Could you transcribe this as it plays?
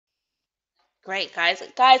Great, guys.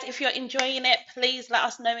 Guys, if you're enjoying it, please let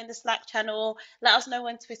us know in the Slack channel. Let us know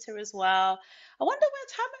on Twitter as well. I wonder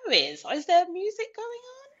where Tamu is. Is there music going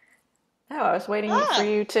No, I was waiting for on?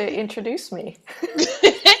 you to introduce me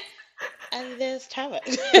Ah, and there's Tamu.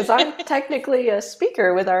 because I'm technically a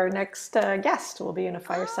speaker with our next guest. We'll be in a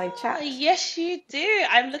fireside Ah, chat. yes, you do.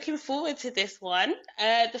 I'm looking forward to this one.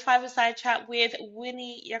 The five-a-side chat with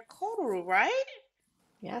Winnie Gakuru, right?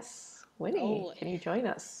 Yes, Winnie, Oh, can you join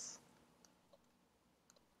us?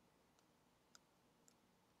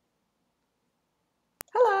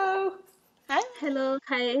 Hello. hi. Hello,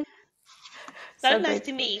 hi. So So nice great,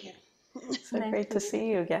 to meet you. so Nice great to to meet see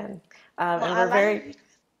you. you again. Well, And I we're like. very,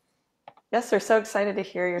 yes, we're so excited to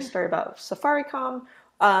hear your story about Safaricom.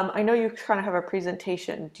 I know you kind of have a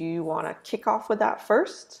presentation. Do you want to kick off with that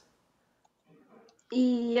first?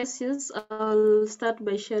 Yes. I'll start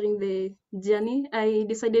by sharing the journey. I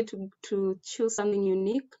decided to choose something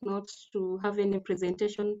unique, not to have any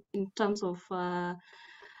presentation in terms of a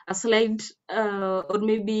slide or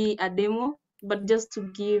maybe a demo, but just to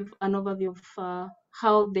give an overview of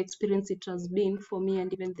how the experience it has been for me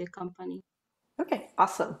and even the company. Okay,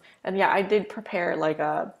 awesome. And yeah, I did prepare like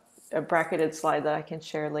a bracketed slide that I can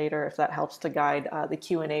share later if that helps to guide the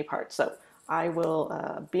Q&A part. So I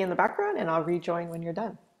will be in the background and I'll rejoin when you're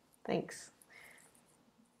done. Thanks.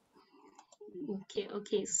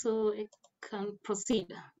 Okay, so I can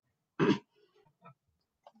proceed.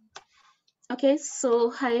 Okay,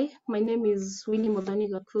 so hi, my name is Winnie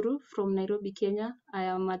Gakuru from Nairobi, Kenya. I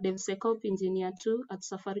am a DevSecOps Engineer II at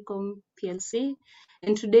Safaricom PLC,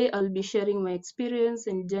 and today I'll be sharing my experience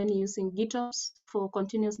and journey using GitOps for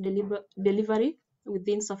continuous delivery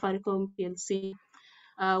within Safaricom PLC.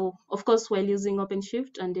 Of course, while using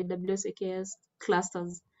OpenShift and AWS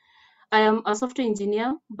clusters. I am a software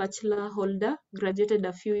engineer, bachelor holder, graduated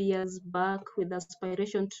a few years back with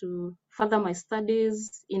aspiration to further my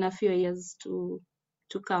studies in a few years to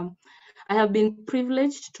come. I have been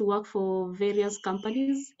privileged to work for various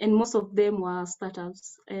companies, and most of them were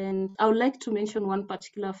startups. And I would like to mention one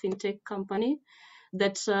particular fintech company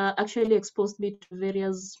that actually exposed me to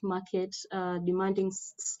various market demanding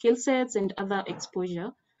skill sets and other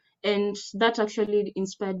exposure. And that actually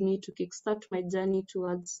inspired me to kickstart my journey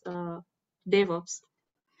towards DevOps.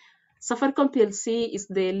 Safaricom PLC is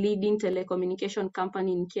the leading telecommunication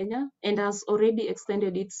company in Kenya and has already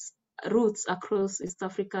extended its roots across East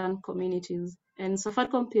African communities. And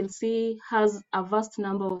Safaricom PLC has a vast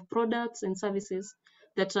number of products and services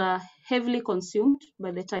that are heavily consumed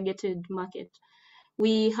by the targeted market.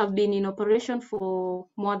 We have been in operation for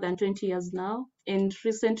more than 20 years now, and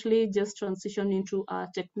recently just transitioned into a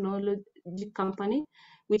technology company,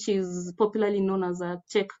 which is popularly known as a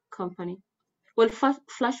tech company. Well,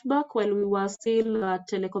 flashback, while we were still a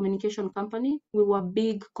telecommunication company, we were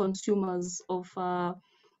big consumers of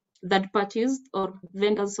third parties or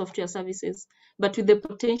vendors software services. But with the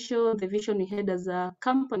potential, the vision we had as a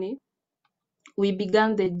company, we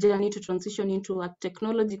began the journey to transition into a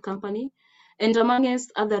technology company. And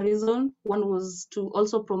amongst other reasons, one was to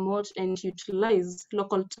also promote and utilize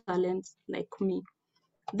local talents like me.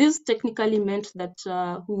 This technically meant that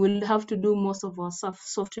we will have to do most of our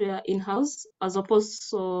software in-house as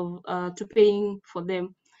opposed to paying for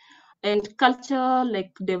them. And culture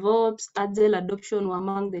like DevOps, Agile adoption were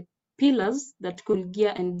among the pillars that could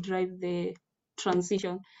gear and drive the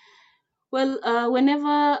transition. Well,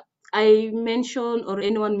 whenever I mention or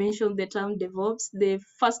anyone mention the term DevOps, the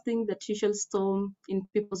first thing that usually storm in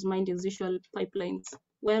people's mind is usual pipelines.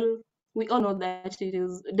 Well, we all know that it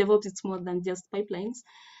is DevOps is more than just pipelines.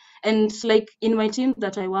 And like in my team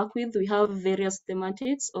that I work with, we have various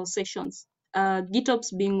thematics or sections,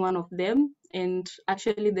 GitOps being one of them. And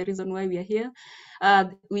actually the reason why we are here,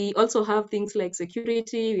 we also have things like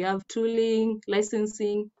security, we have tooling,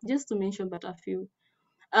 licensing, just to mention but a few.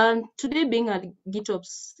 And today being a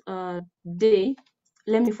GitOps day,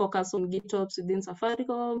 let me focus on GitOps within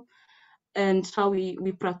Safaricom and how we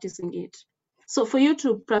practicing it. So for you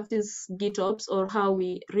to practice GitOps or how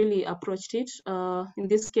we really approached it, in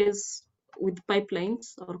this case with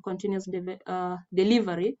pipelines or continuous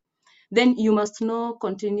delivery, then you must know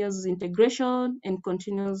continuous integration and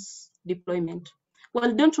continuous deployment.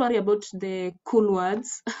 Well, don't worry about the cool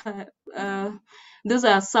words. Those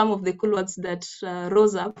are some of the cool words that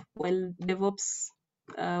rose up while DevOps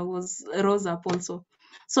rose up also.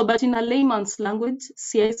 So, but in a layman's language,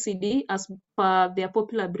 CI/CD, as per their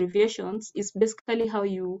popular abbreviations, is basically how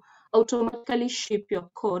you automatically ship your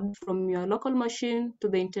code from your local machine to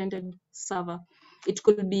the intended server. It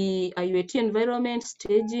could be a UAT environment,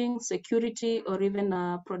 staging, security, or even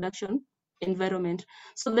a production environment.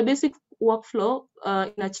 So the basic workflow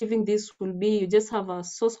in achieving this will be you just have a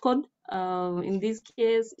source code. In this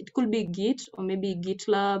case, it could be Git or maybe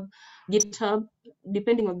GitLab, GitHub,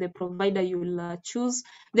 depending on the provider you will choose.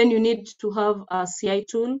 Then you need to have a CI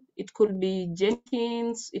tool. It could be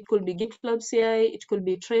Jenkins, it could be GitLab CI, it could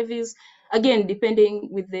be Travis. Again, depending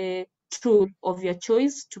with the tool of your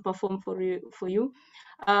choice to perform for you.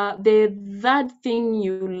 The third thing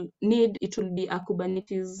you'll need, it will be a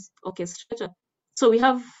Kubernetes orchestrator. So we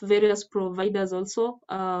have various providers also,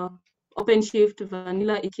 OpenShift,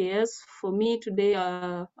 Vanilla, EKS. For me today,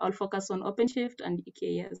 I'll focus on OpenShift and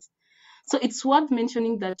EKS. So it's worth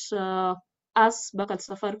mentioning that us back at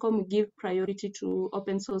Safaricom, we give priority to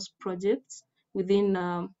open source projects within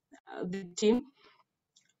the team.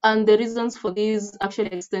 And the reasons for this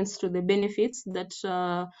actually extends to the benefits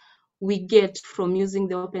that we get from using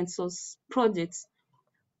the open source projects.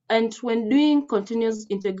 And when doing continuous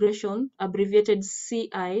integration, abbreviated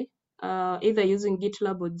CI, either using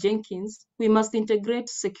GitLab or Jenkins, we must integrate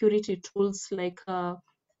security tools like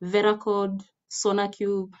Veracode,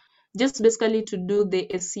 SonarQube, just basically to do the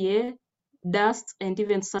SCA, DAST, and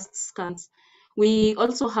even SAST scans. We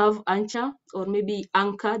also have Anchor or maybe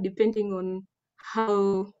Anchor, depending on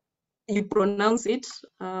how you pronounce it,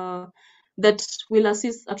 that will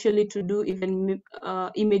assist actually to do even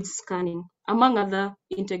image scanning, among other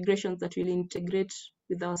integrations that will integrate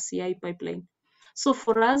with our CI pipeline. So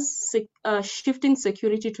for us, shifting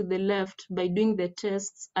security to the left by doing the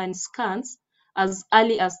tests and scans as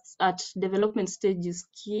early as at development stage is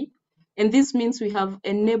key. And this means we have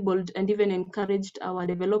enabled and even encouraged our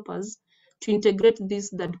developers to integrate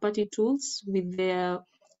these third-party tools with their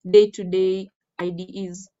day-to-day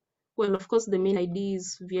IDEs. Well, of course, the main IDE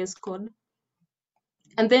is VS Code.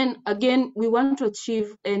 And then again, we want to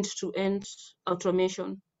achieve end-to-end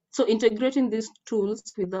automation. So integrating these tools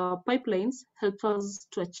with our pipelines helps us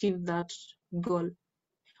to achieve that goal.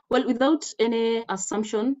 Well, without any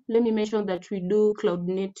assumption, let me mention that we do cloud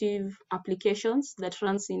native applications that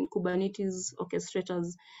runs in Kubernetes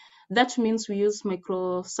orchestrators. That means we use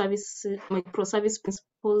microservice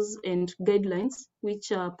principles and guidelines,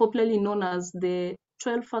 which are popularly known as the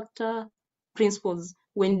 12-factor principles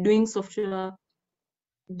when doing software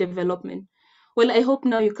development. Well, I hope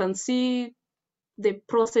now you can see the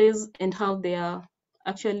process and how they are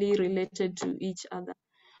actually related to each other.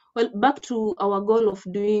 Well, back to our goal of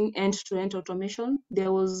doing end-to-end automation,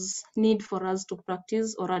 there was need for us to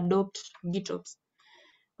practice or adopt GitOps.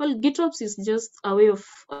 Well, GitOps is just a way of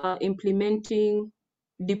implementing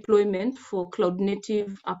deployment for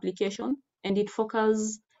cloud-native application, and it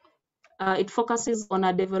focuses on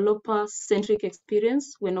a developer-centric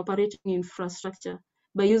experience when operating infrastructure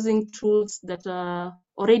by using tools that are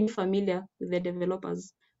already familiar with the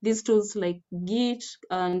developers. These tools like Git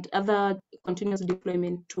and other continuous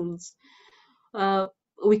deployment tools.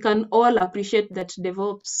 We can all appreciate that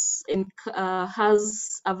DevOps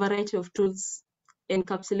has a variety of tools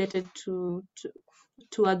encapsulated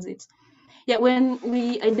towards it. Yeah, when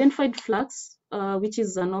we identified Flux, which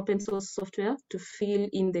is an open source software to fill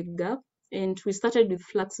in the gap, and we started with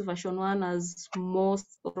Flux version 1 as most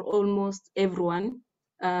or almost everyone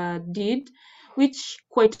did, which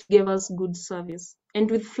quite gave us good service. And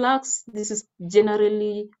with Flux, this is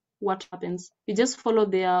generally what happens. You just follow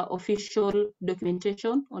their official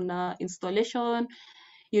documentation on installation,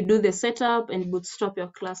 you do the setup and bootstrap your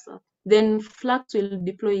cluster. Then Flux will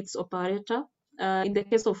deploy its operator. In the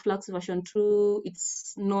case of Flux version 2,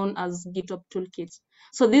 it's known as GitOps toolkits.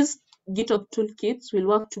 So these GitOps toolkits will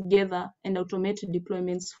work together and automate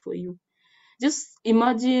deployments for you. Just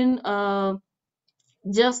imagine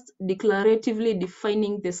just declaratively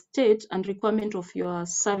defining the state and requirement of your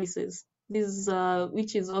services, this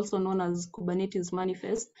which is also known as Kubernetes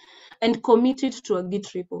manifest, and commit it to a Git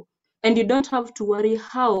repo. And you don't have to worry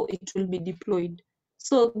how it will be deployed.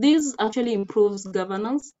 So this actually improves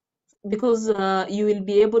governance because you will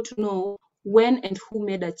be able to know when and who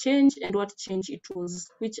made a change and what change it was,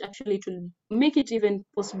 which actually it will make it even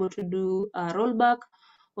possible to do a rollback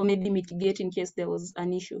or maybe mitigate in case there was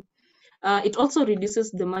an issue. It also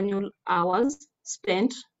reduces the manual hours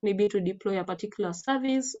spent maybe to deploy a particular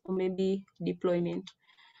service or maybe deployment.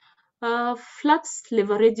 Flux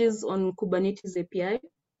leverages on Kubernetes API,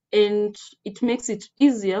 and it makes it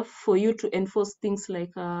easier for you to enforce things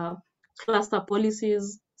like cluster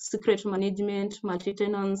policies, secret management,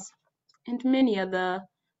 multi-tenants, and many other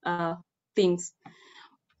things.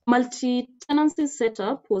 Multi-tenancy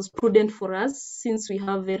setup was prudent for us since we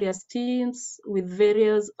have various teams with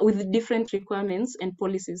different requirements and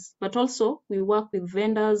policies, but also we work with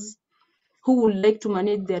vendors who would like to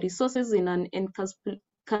manage their resources in an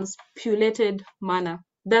encapsulated manner.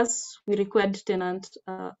 Thus, we required tenant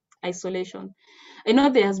isolation. I know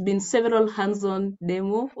there has been several hands-on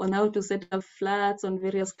demo on how to set up Flux on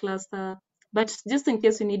various clusters, but just in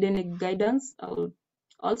case you need any guidance, I'll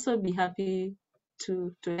also be happy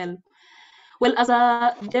to help. Well, as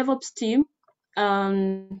a DevOps team,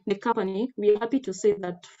 the company, we are happy to say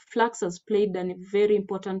that Flux has played a very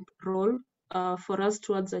important role for us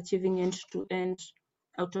towards achieving end-to-end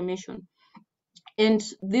automation. And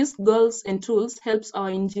these goals and tools helps our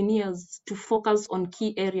engineers to focus on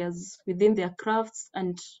key areas within their crafts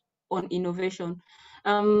and on innovation.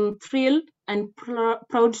 I'm thrilled and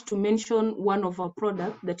proud to mention one of our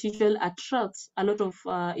products that usually attracts a lot of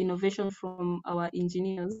innovation from our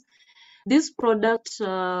engineers. This product,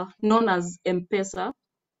 known as M-Pesa,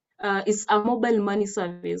 is a mobile money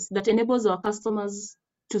service that enables our customers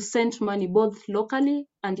to send money both locally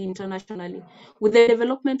and internationally. With the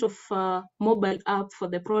development of a mobile app for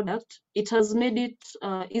the product, it has made it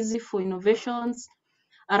easy for innovations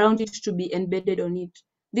around it to be embedded on it.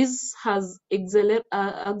 This has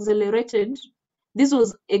accelerated. This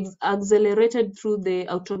was accelerated through the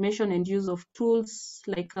automation and use of tools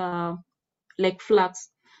like Flux.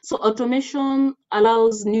 So automation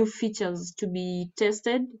allows new features to be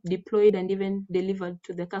tested, deployed, and even delivered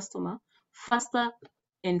to the customer faster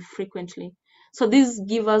and frequently. So this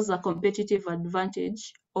gives us a competitive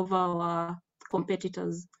advantage over our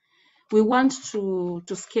competitors. We want to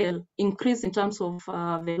scale, increase in terms of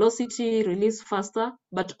velocity, release faster,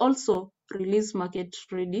 but also release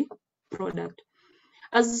market-ready product.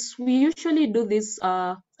 As we usually do these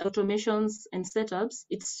automations and setups,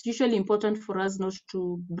 it's usually important for us not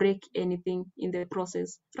to break anything in the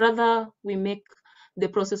process. Rather, we make the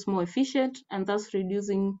process more efficient and thus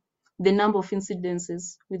reducing the number of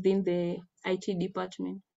incidences within the IT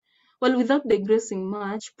department. Well, without digressing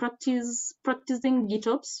much, practicing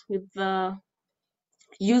GitOps with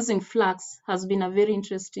using Flux has been a very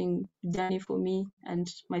interesting journey for me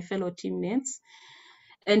and my fellow teammates.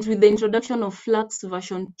 And with the introduction of Flux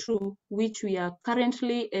version 2, which we are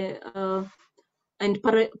currently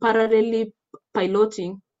parallelly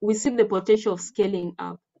piloting, we see the potential of scaling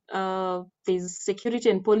up. There's security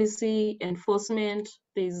and policy enforcement,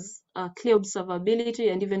 there's clear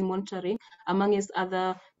observability and even monitoring, amongst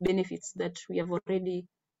other benefits that we have already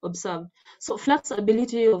observed. So Flux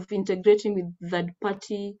ability of integrating with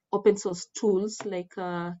third-party open source tools like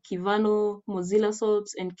Kivano, Mozilla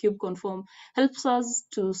Source, and KubeConfirm helps us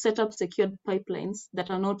to set up secured pipelines that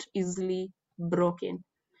are not easily broken.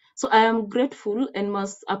 So I am grateful and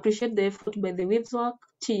must appreciate the effort by the WebSock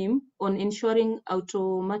team on ensuring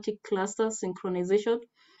automatic cluster synchronization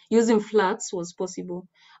using Flux was possible.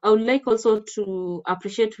 I would like also to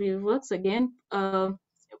appreciate WebSock again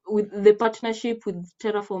with the partnership with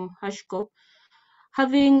Terraform HashiCorp.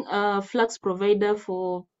 Having a Flux provider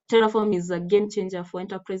for Terraform is a game changer for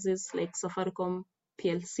enterprises like Safaricom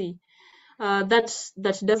PLC. That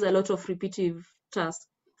does a lot of repetitive tasks.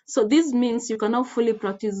 So this means you can now fully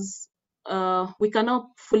practice. We can now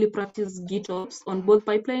fully practice GitOps on both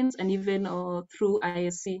pipelines and even through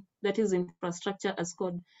ISC, that is infrastructure as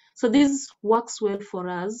code. So this works well for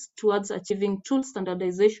us towards achieving tool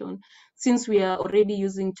standardization, since we are already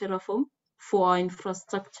using Terraform for our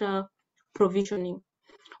infrastructure provisioning.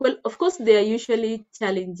 Well, of course, there are usually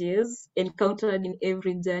challenges encountered in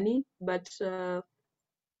every journey, but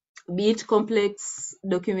be it complex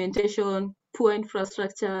documentation, poor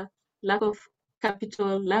infrastructure, lack of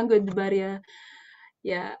capital, language barrier.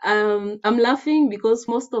 Yeah, I'm laughing because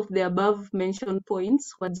most of the above mentioned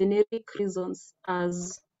points were generic reasons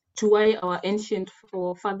as to why our ancient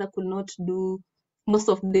forefather could not do most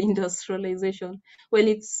of the industrialization. Well,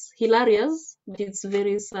 it's hilarious, but it's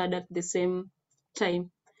very sad at the same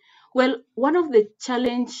time. Well, one of the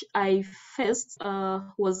challenge I faced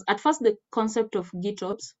was at first the concept of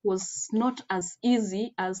GitOps was not as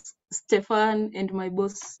easy as Stefan and my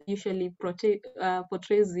boss usually portrays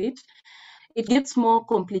it. It gets more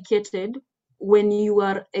complicated when you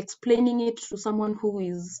are explaining it to someone who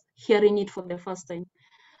is hearing it for the first time.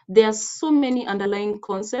 There are so many underlying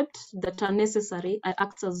concepts that are necessary and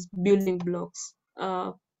act as building blocks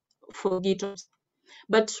for GitOps.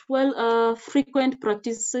 But frequent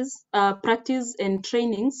practice and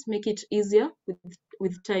trainings make it easier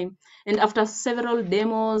with time. And after several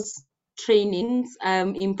demos, trainings,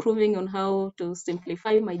 I'm improving on how to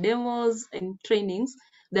simplify my demos and trainings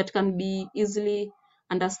that can be easily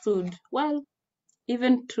understood, well,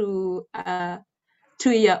 even to a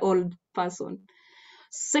 2-year-old person.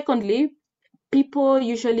 Secondly, people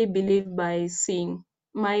usually believe by seeing.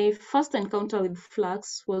 My first encounter with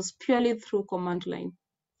Flux was purely through command line,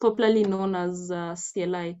 popularly known as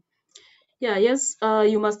CLI. Yeah, yes,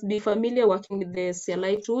 you must be familiar working with the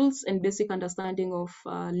CLI tools and basic understanding of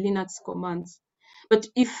Linux commands. But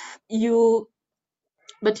if you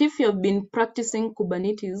have been practicing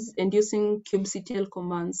Kubernetes and using kubectl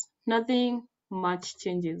commands, nothing much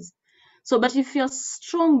changes. So, but if you're a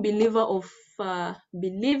strong believer of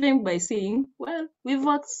believing by seeing, well,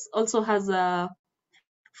 Weaveworks also has a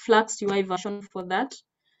Flux UI version for that.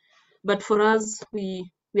 But for us, we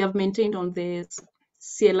have maintained on the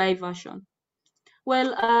CLI version.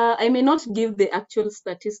 Well, I may not give the actual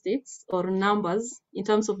statistics or numbers in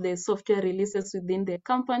terms of the software releases within the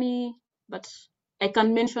company, but I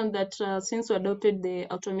can mention that since we adopted the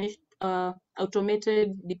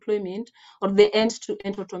automated deployment or the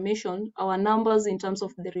end-to-end automation, our numbers in terms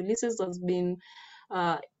of the releases has been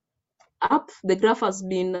up. The graph has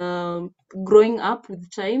been growing up with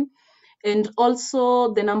time, and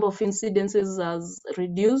also the number of incidences has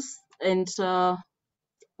reduced, and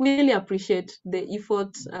we really appreciate the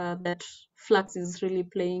effort that Flux is really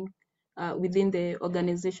playing within the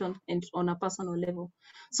organization and on a personal level.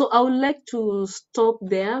 So I would like to stop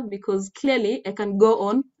there because clearly I can go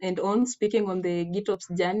on and on speaking on the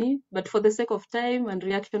GitOps journey, but for the sake of time and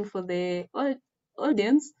reaction for the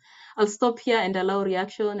audience, I'll stop here and allow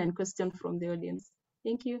reaction and question from the audience.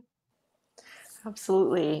 Thank you.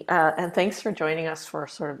 Absolutely. And thanks for joining us for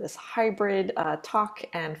sort of this hybrid talk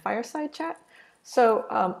and fireside chat. So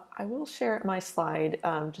I will share my slide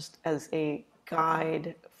just as a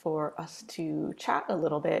guide for us to chat a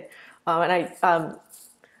little bit. And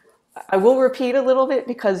I will repeat a little bit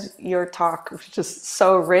because your talk was just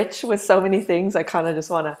so rich with so many things. I kind of just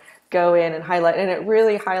want to go in and highlight, and it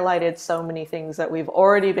really highlighted so many things that we've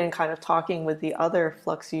already been kind of talking with the other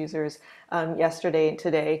Flux users yesterday and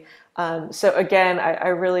today. So again, I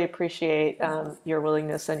really appreciate your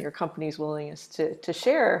willingness and your company's willingness to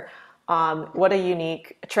share what a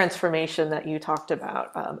unique transformation that you talked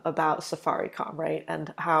about Safaricom, right?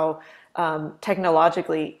 And how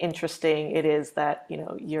technologically interesting it is that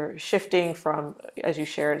you're shifting from, as you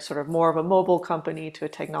shared, sort of more of a mobile company to a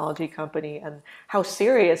technology company, and how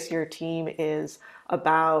serious your team is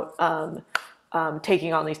about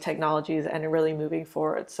taking on these technologies and really moving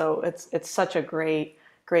forward. So it's such a great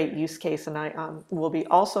use case, and I will be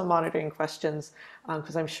also monitoring questions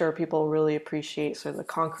because I'm sure people really appreciate sort of the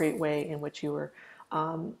concrete way in which you were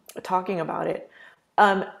talking about it.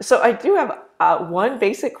 So I do have one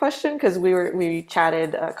basic question because we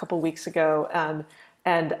chatted a couple weeks ago,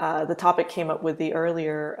 and the topic came up with the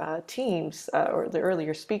earlier teams or the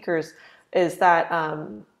earlier speakers, is that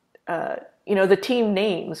the team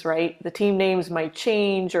names, right? The team names might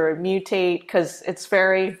change or mutate because it's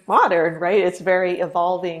very modern, right? It's very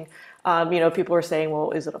evolving. People are saying,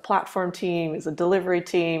 well, is it a platform team? Is it a delivery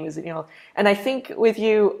team? Is it, and I think with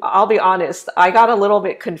you, I'll be honest, I got a little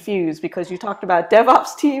bit confused because you talked about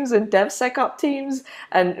DevOps teams and DevSecOps teams,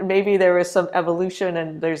 and maybe there was some evolution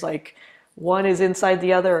and there's like one is inside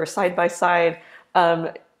the other or side by side.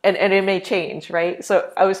 And it may change, right?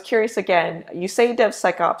 So I was curious again, you say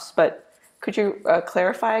DevSecOps, but could you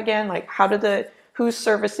clarify again, like who's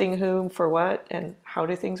servicing whom for what, and how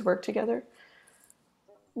do things work together?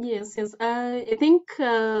 Yes. I think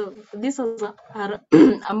these are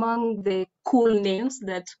among the cool names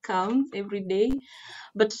that come every day.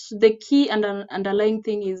 But the key and underlying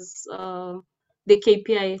thing is the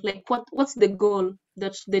KPI, like what's the goal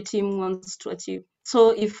that the team wants to achieve.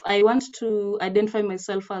 So if I want to identify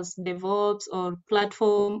myself as DevOps or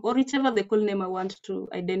platform or whichever the cool name I want to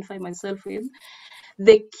identify myself with,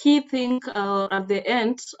 the key thing at the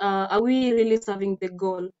end, are we really serving the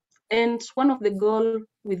goal? And one of the goal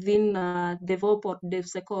within DevOps or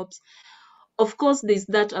DevSecOps, of course, there's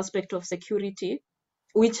that aspect of security,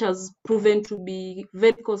 which has proven to be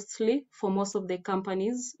very costly for most of the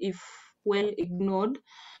companies if well ignored.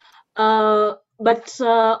 But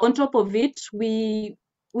on top of it, we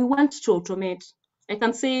want to automate. I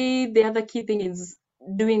can say the other key thing is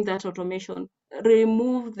doing that automation.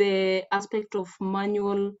 Remove the aspect of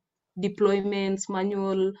manual deployments,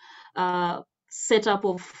 manual setup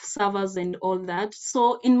of servers and all that.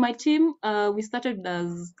 So in my team, we started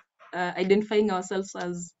as identifying ourselves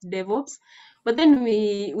as DevOps, but then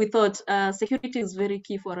we thought security is very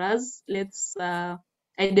key for us. Let's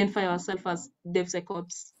identify ourselves as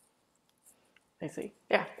DevSecOps. I see.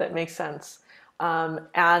 Yeah, that makes sense. And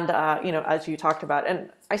as you talked about, and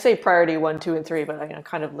I say priority 1, 2, and 3, but I'm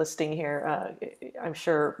kind of listing here. I'm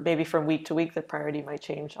sure maybe from week to week the priority might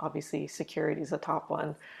change. Obviously, security is the top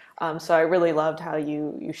one. So I really loved how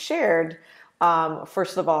you shared.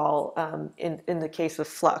 First of all, in the case of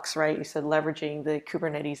Flux, right? You said leveraging the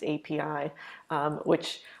Kubernetes API,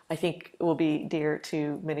 which I think will be dear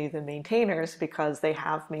to many of the maintainers because they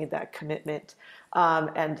have made that commitment,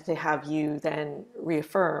 and to have you then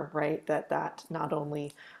reaffirm, right, that not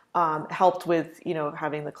only helped with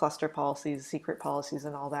having the cluster policies, secret policies,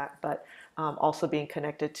 and all that, but also being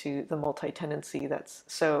connected to the multi-tenancy that's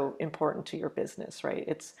so important to your business, right?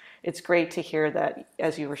 It's great to hear that,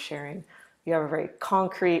 as you were sharing, you have a very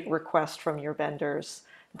concrete request from your vendors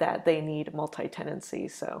that they need multi-tenancy.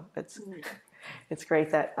 So it's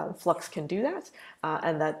great that Flux can do that,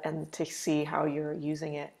 and to see how you're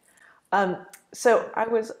using it. So I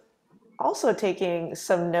was also taking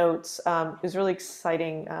some notes. It was really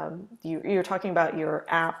exciting. You're talking about your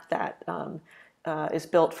app that is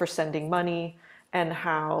built for sending money, and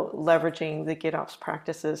how leveraging the GitOps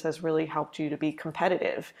practices has really helped you to be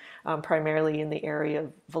competitive, primarily in the area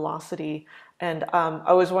of velocity. And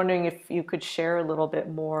I was wondering if you could share a little bit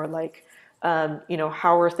more, like,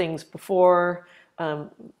 how were things before?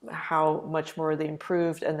 How much more they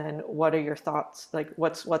improved, and then what are your thoughts, like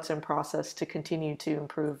what's in process to continue to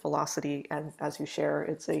improve velocity? And as you share,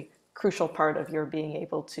 it's a crucial part of your being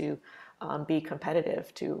able to be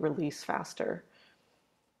competitive, to release faster.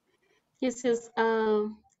 Yes, yes.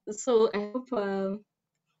 So I hope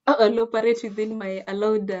I'll operate within my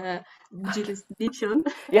allowed jurisdiction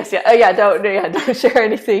Yes, don't share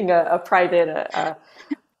anything private.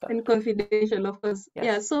 and confidential, of course. Yeah.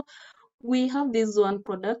 Yes. So we have this one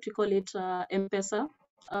product. We call it M-Pesa.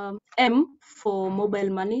 M for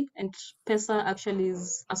mobile money, and Pesa actually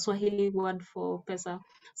is a Swahili word for pesa.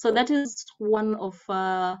 So that is one of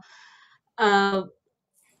uh,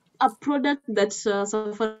 a product that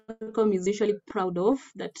Safaricom is usually proud of,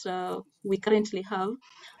 that we currently have.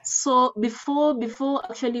 So before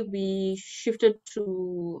actually we shifted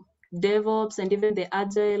to DevOps and even the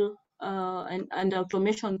agile and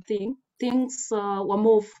automation things were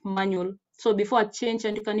more of manual. So before a change,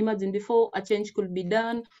 and you can imagine, before a change could be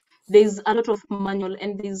done, there's a lot of manual,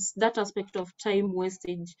 and there's that aspect of time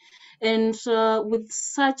wastage. And with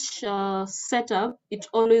such setup, it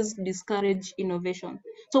always discourages innovation.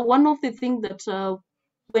 So one of the things that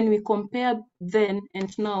when we compare then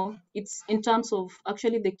and now, it's in terms of,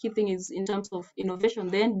 actually the key thing is in terms of innovation,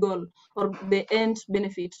 the end goal or the end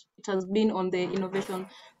benefit, it has been on the innovation.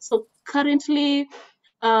 So currently,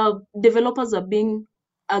 developers are being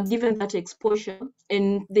given that exposure,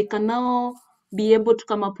 and they can now be able to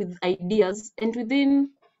come up with ideas, and within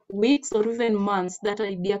weeks or even months, that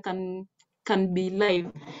idea can be live.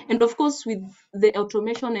 And of course, with the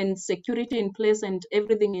automation and security in place and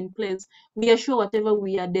everything in place, we are sure whatever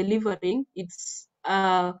we are delivering, it's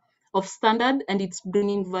of standard, and it's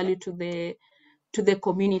bringing value to the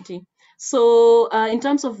community. So in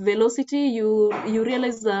terms of velocity, you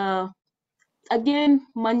realize again,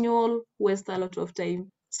 manual wastes a lot of time.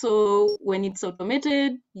 So when it's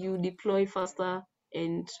automated, you deploy faster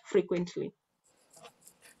and frequently.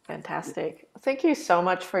 Fantastic. Thank you so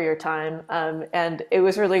much for your time. And it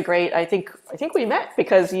was really great. I think we met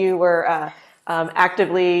because you were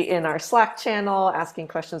actively in our Slack channel asking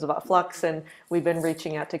questions about Flux, and we've been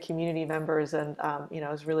reaching out to community members. And it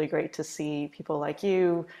was really great to see people like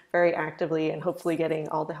you very actively and hopefully getting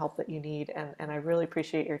all the help that you need. And I really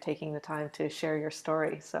appreciate your taking the time to share your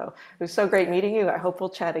story. So it was so great meeting you. I hope we'll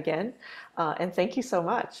chat again. And thank you so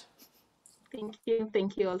much. Thank you.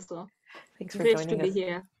 Thank you also. Thanks for Great to joining be us.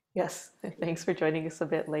 here. Yes, thanks for joining us a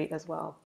bit late as well.